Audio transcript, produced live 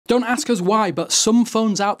Don't ask us why, but some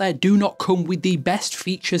phones out there do not come with the best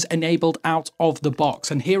features enabled out of the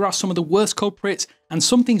box. And here are some of the worst culprits and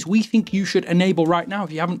some things we think you should enable right now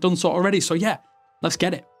if you haven't done so already. So yeah, let's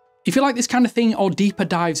get it. If you like this kind of thing or deeper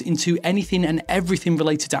dives into anything and everything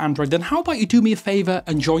related to Android, then how about you do me a favor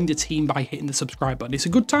and join the team by hitting the subscribe button. It's a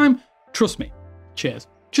good time, trust me. Cheers.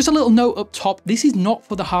 Just a little note up top, this is not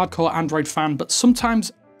for the hardcore Android fan, but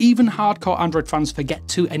sometimes even hardcore Android fans forget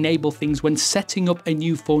to enable things when setting up a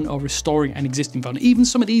new phone or restoring an existing phone. Even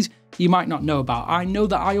some of these you might not know about. I know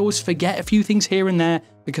that I always forget a few things here and there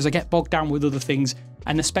because I get bogged down with other things,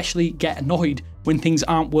 and especially get annoyed when things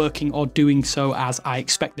aren't working or doing so as I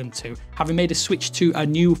expect them to. Having made a switch to a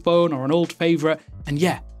new phone or an old favorite, and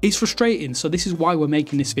yeah, it's frustrating, so this is why we're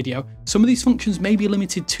making this video. Some of these functions may be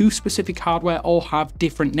limited to specific hardware or have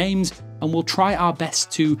different names, and we'll try our best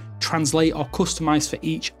to translate or customize for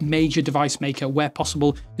each major device maker where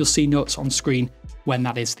possible. You'll see notes on screen when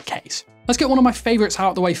that is the case. Let's get one of my favorites out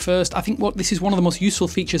of the way first. I think this is one of the most useful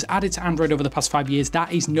features added to Android over the past 5 years.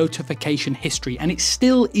 That is notification history, and it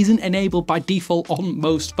still isn't enabled by default on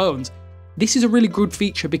most phones. This is a really good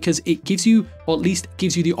feature because it gives you, or at least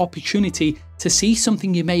gives you the opportunity to see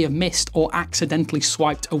something you may have missed or accidentally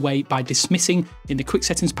swiped away by dismissing in the quick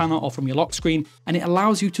settings panel or from your lock screen, and it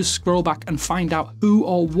allows you to scroll back and find out who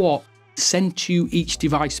or what sent you each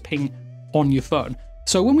device ping on your phone.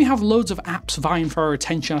 So when we have loads of apps vying for our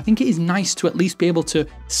attention, I think it is nice to at least be able to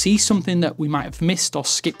see something that we might have missed or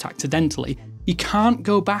skipped accidentally. You can't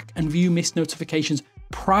go back and view missed notifications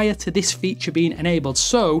prior to this feature being enabled,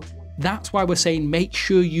 so that's why we're saying make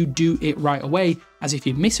sure you do it right away, as if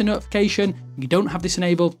you miss a notification, you don't have this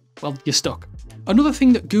enabled, well, you're stuck. Another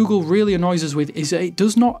thing that Google really annoys us with is that it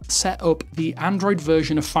does not set up the Android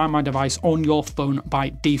version of Find My Device on your phone by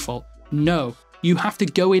default. No, you have to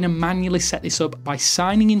go in and manually set this up by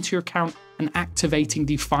signing into your account and activating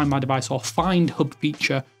the Find My Device or Find Hub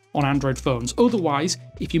feature on Android phones. Otherwise,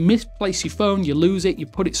 if you misplace your phone, you lose it, you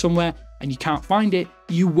put it somewhere and you can't find it,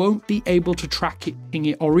 you won't be able to track it, ping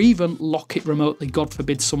it, or even lock it remotely. God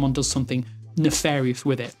forbid someone does something nefarious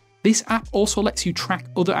with it. This app also lets you track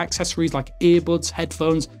other accessories like earbuds,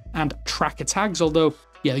 headphones, and tracker tags, although,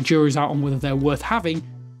 yeah, the jury's out on whether they're worth having.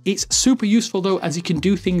 It's super useful though, as you can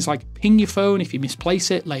do things like ping your phone if you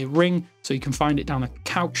misplace it, let it ring so you can find it down a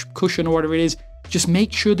couch, cushion, or whatever it is. Just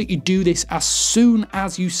make sure that you do this as soon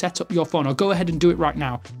as you set up your phone, or go ahead and do it right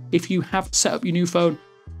now. If you have set up your new phone,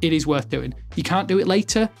 it is worth doing. You can't do it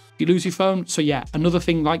later, you lose your phone. So yeah, another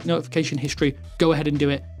thing like notification history, go ahead and do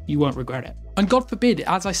it. You won't regret it. And God forbid,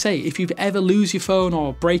 as I say, if you've ever lose your phone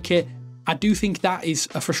or break it, I do think that is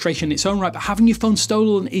a frustration in its own right, but having your phone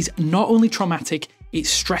stolen is not only traumatic, it's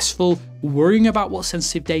stressful, worrying about what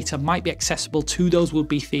sensitive data might be accessible to those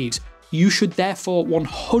would-be thieves. You should therefore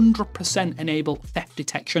 100% enable theft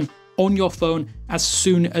detection on your phone as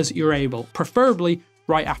soon as you're able, preferably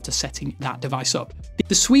right after setting that device up.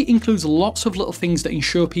 The suite includes lots of little things that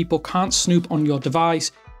ensure people can't snoop on your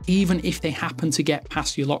device, even if they happen to get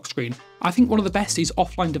past your lock screen. I think one of the best is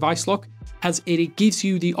offline device lock, as it gives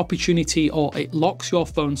you the opportunity, or it locks your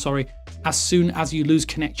phone, as soon as you lose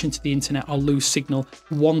connection to the internet or lose signal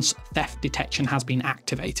once theft detection has been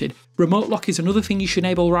activated. Remote lock is another thing you should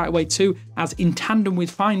enable right away too, as in tandem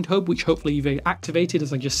with Find Hub, which hopefully you've activated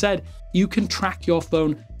as I just said, you can track your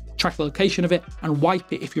phone, track the location of it, and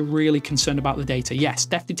wipe it if you're really concerned about the data. Yes,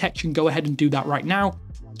 theft detection, go ahead and do that right now.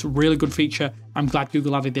 It's a really good feature. I'm glad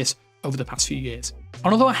Google added this over the past few years.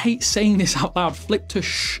 And although I hate saying this out loud, Flip to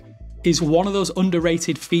Shh is one of those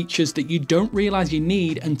underrated features that you don't realize you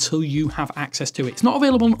need until you have access to it. It's not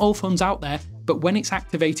available on all phones out there, but when it's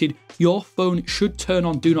activated, your phone should turn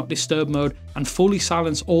on Do Not Disturb mode and fully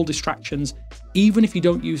silence all distractions. Even if you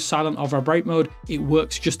don't use silent or vibrate mode, it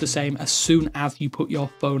works just the same as soon as you put your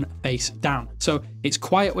phone face down. So it's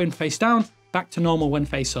quiet when face down, back to normal when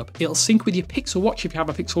face up. It'll sync with your Pixel Watch if you have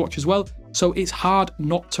a Pixel Watch as well, so it's hard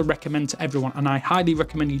not to recommend to everyone, and I highly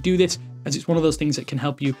recommend you do this, as it's one of those things that can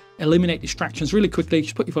help you eliminate distractions really quickly.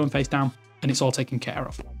 Just put your phone face down and it's all taken care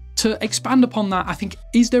of. To expand upon that, I think,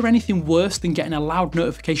 is there anything worse than getting a loud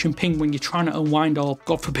notification ping when you're trying to unwind, or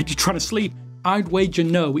God forbid you're trying to sleep? I'd wager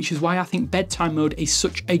no, which is why I think bedtime mode is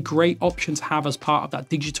such a great option to have as part of that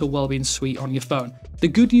digital wellbeing suite on your phone. The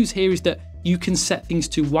good news here is that you can set things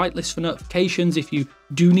to whitelist for notifications if you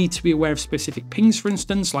do need to be aware of specific pings, for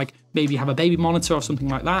instance, like maybe you have a baby monitor or something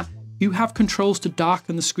like that. You have controls to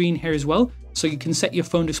darken the screen here as well, so you can set your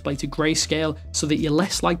phone display to grayscale so that you're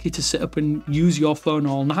less likely to sit up and use your phone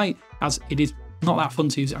all night, as it is not that fun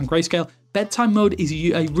to use it on grayscale. Bedtime mode is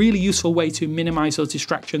a really useful way to minimize those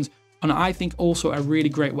distractions, and I think also a really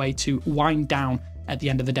great way to wind down at the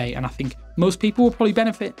end of the day. And I think most people will probably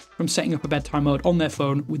benefit from setting up a bedtime mode on their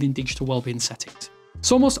phone within digital wellbeing settings.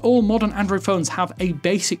 So almost all modern Android phones have a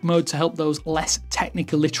basic mode to help those less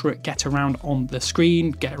technical literate get around on the screen,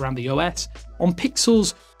 get around the OS. On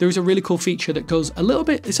Pixels, there is a really cool feature that goes a little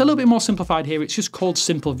bit more simplified here. It's just called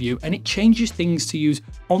Simple View, and it changes things to use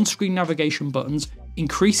on-screen navigation buttons,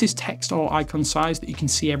 increases text or icon size that you can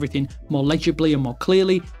see everything more legibly and more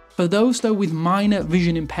clearly. For those though with minor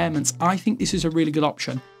vision impairments, I think this is a really good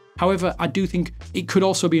option. However, I do think it could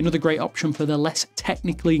also be another great option for the less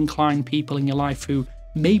technically inclined people in your life who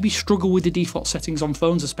maybe struggle with the default settings on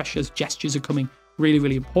phones, especially as gestures are coming really,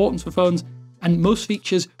 really important for phones. And most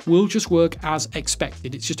features will just work as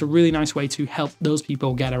expected. It's just a really nice way to help those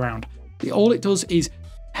people get around. All it does is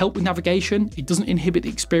help with navigation. It doesn't inhibit the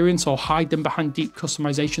experience or hide them behind deep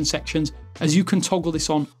customization sections, as you can toggle this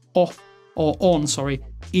on, off, or on,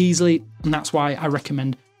 easily. And that's why I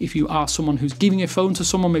recommend, if you are someone who's giving a phone to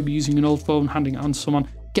someone, maybe using an old phone, handing it on to someone,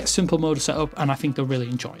 get Simple Mode set up, and I think they'll really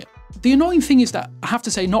enjoy it. The annoying thing is that I have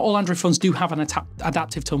to say not all Android phones do have an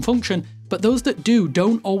adaptive tone function, but those that do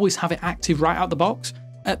don't always have it active right out the box.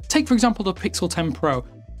 Take for example the Pixel 10 Pro.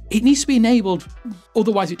 It needs to be enabled,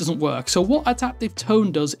 otherwise it doesn't work. So what adaptive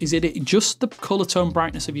tone does is it adjusts the color tone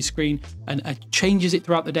brightness of your screen and changes it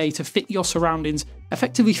throughout the day to fit your surroundings,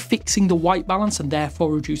 effectively fixing the white balance and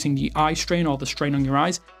therefore reducing the eye strain or the strain on your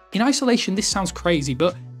eyes. In isolation, this sounds crazy,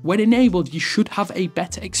 but when enabled, you should have a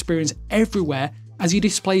better experience everywhere as your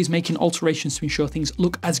display is making alterations to ensure things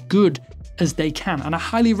look as good as they can. And I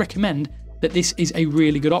highly recommend that this is a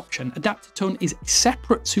really good option. Adaptive tone is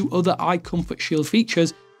separate to other eye comfort shield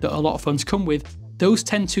features that a lot of phones come with. Those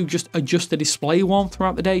tend to just adjust the display warmth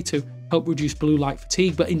throughout the day to help reduce blue light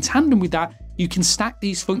fatigue. But in tandem with that, you can stack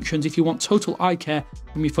these functions if you want total eye care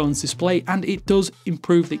from your phone's display, and it does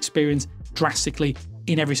improve the experience drastically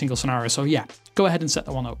in every single scenario. So yeah, go ahead and set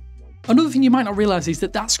that one up. Another thing you might not realize is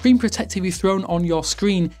that that screen protector you've thrown on your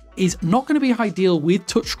screen is not going to be ideal with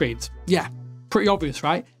touchscreens. Yeah, pretty obvious,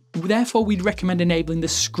 right? Therefore, we'd recommend enabling the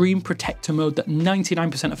screen protector mode that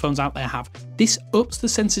 99% of phones out there have. This ups the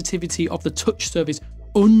sensitivity of the touch surface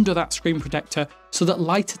under that screen protector so that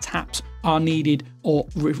lighter taps are needed or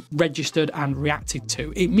registered and reacted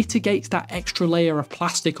to. It mitigates that extra layer of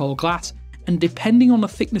plastic or glass, and depending on the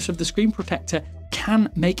thickness of the screen protector,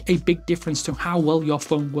 can make a big difference to how well your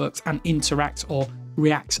phone works and interacts or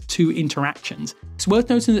reacts to interactions. It's worth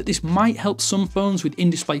noting that this might help some phones with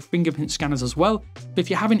in-display fingerprint scanners as well, but if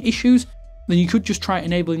you're having issues, then you could just try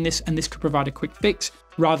enabling this and this could provide a quick fix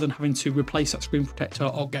rather than having to replace that screen protector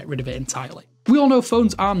or get rid of it entirely. We all know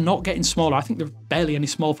phones are not getting smaller. I think there are barely any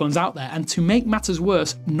small phones out there, and to make matters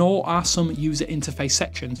worse, nor are some user interface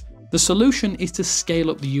sections. The solution is to scale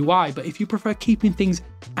up the UI, but if you prefer keeping things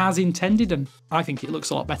as intended, and I think it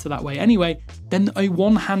looks a lot better that way anyway, then a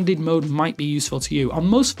one-handed mode might be useful to you. On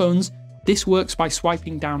most phones, this works by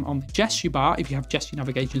swiping down on the gesture bar. If you have gesture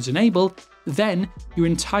navigations enabled, then your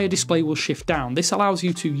entire display will shift down. This allows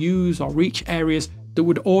you to use or reach areas that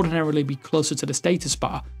would ordinarily be closer to the status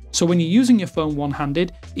bar. So when you're using your phone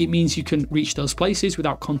one-handed, it means you can reach those places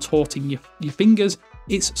without contorting your fingers.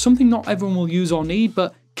 It's something not everyone will use or need,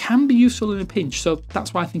 but can be useful in a pinch, so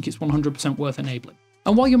that's why I think it's 100% worth enabling.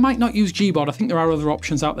 And while you might not use Gboard, I think there are other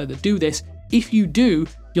options out there that do this. If you do,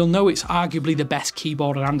 you'll know it's arguably the best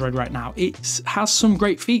keyboard on Android right now. It has some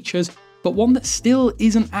great features, but one that still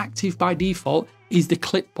isn't active by default is the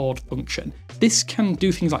Clipboard function. This can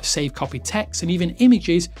do things like save copied text and even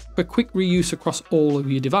images for quick reuse across all of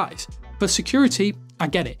your device. For security, I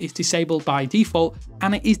get it, it's disabled by default,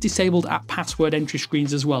 and it is disabled at password entry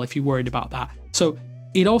screens as well if you're worried about that. So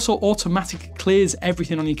it also automatically clears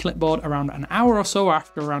everything on your clipboard around an hour or so,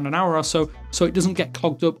 after around an hour or so it doesn't get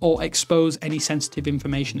clogged up or expose any sensitive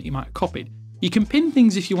information that you might have copied. You can pin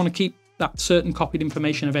things if you want to keep that certain copied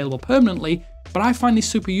information available permanently, but I find this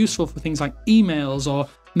super useful for things like emails, or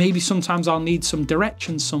maybe sometimes I'll need some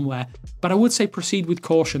directions somewhere, but I would say proceed with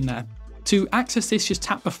caution there. To access this, just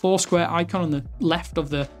tap the 4 square icon on the left of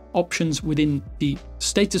the options within the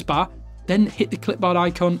status bar, then hit the clipboard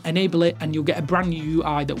icon, enable it, and you'll get a brand new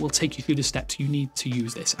UI that will take you through the steps you need to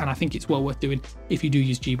use this. And I think it's well worth doing if you do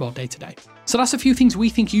use Gboard day to day. So that's a few things we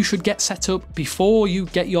think you should get set up before you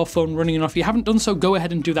get your phone running. And if you haven't done so, go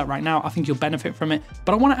ahead and do that right now. I think you'll benefit from it.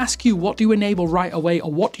 But I want to ask you, what do you enable right away,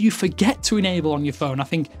 or what do you forget to enable on your phone? I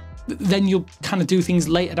think then you'll kind of do things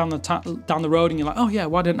later down the road and you're like, oh yeah,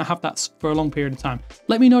 why didn't I have that for a long period of time?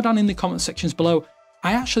 Let me know down in the comment sections below.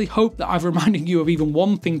 I actually hope that I've reminded you of even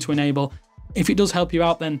one thing to enable. If it does help you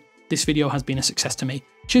out, then this video has been a success to me.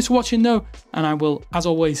 Cheers for watching though, and I will, as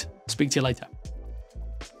always, speak to you later.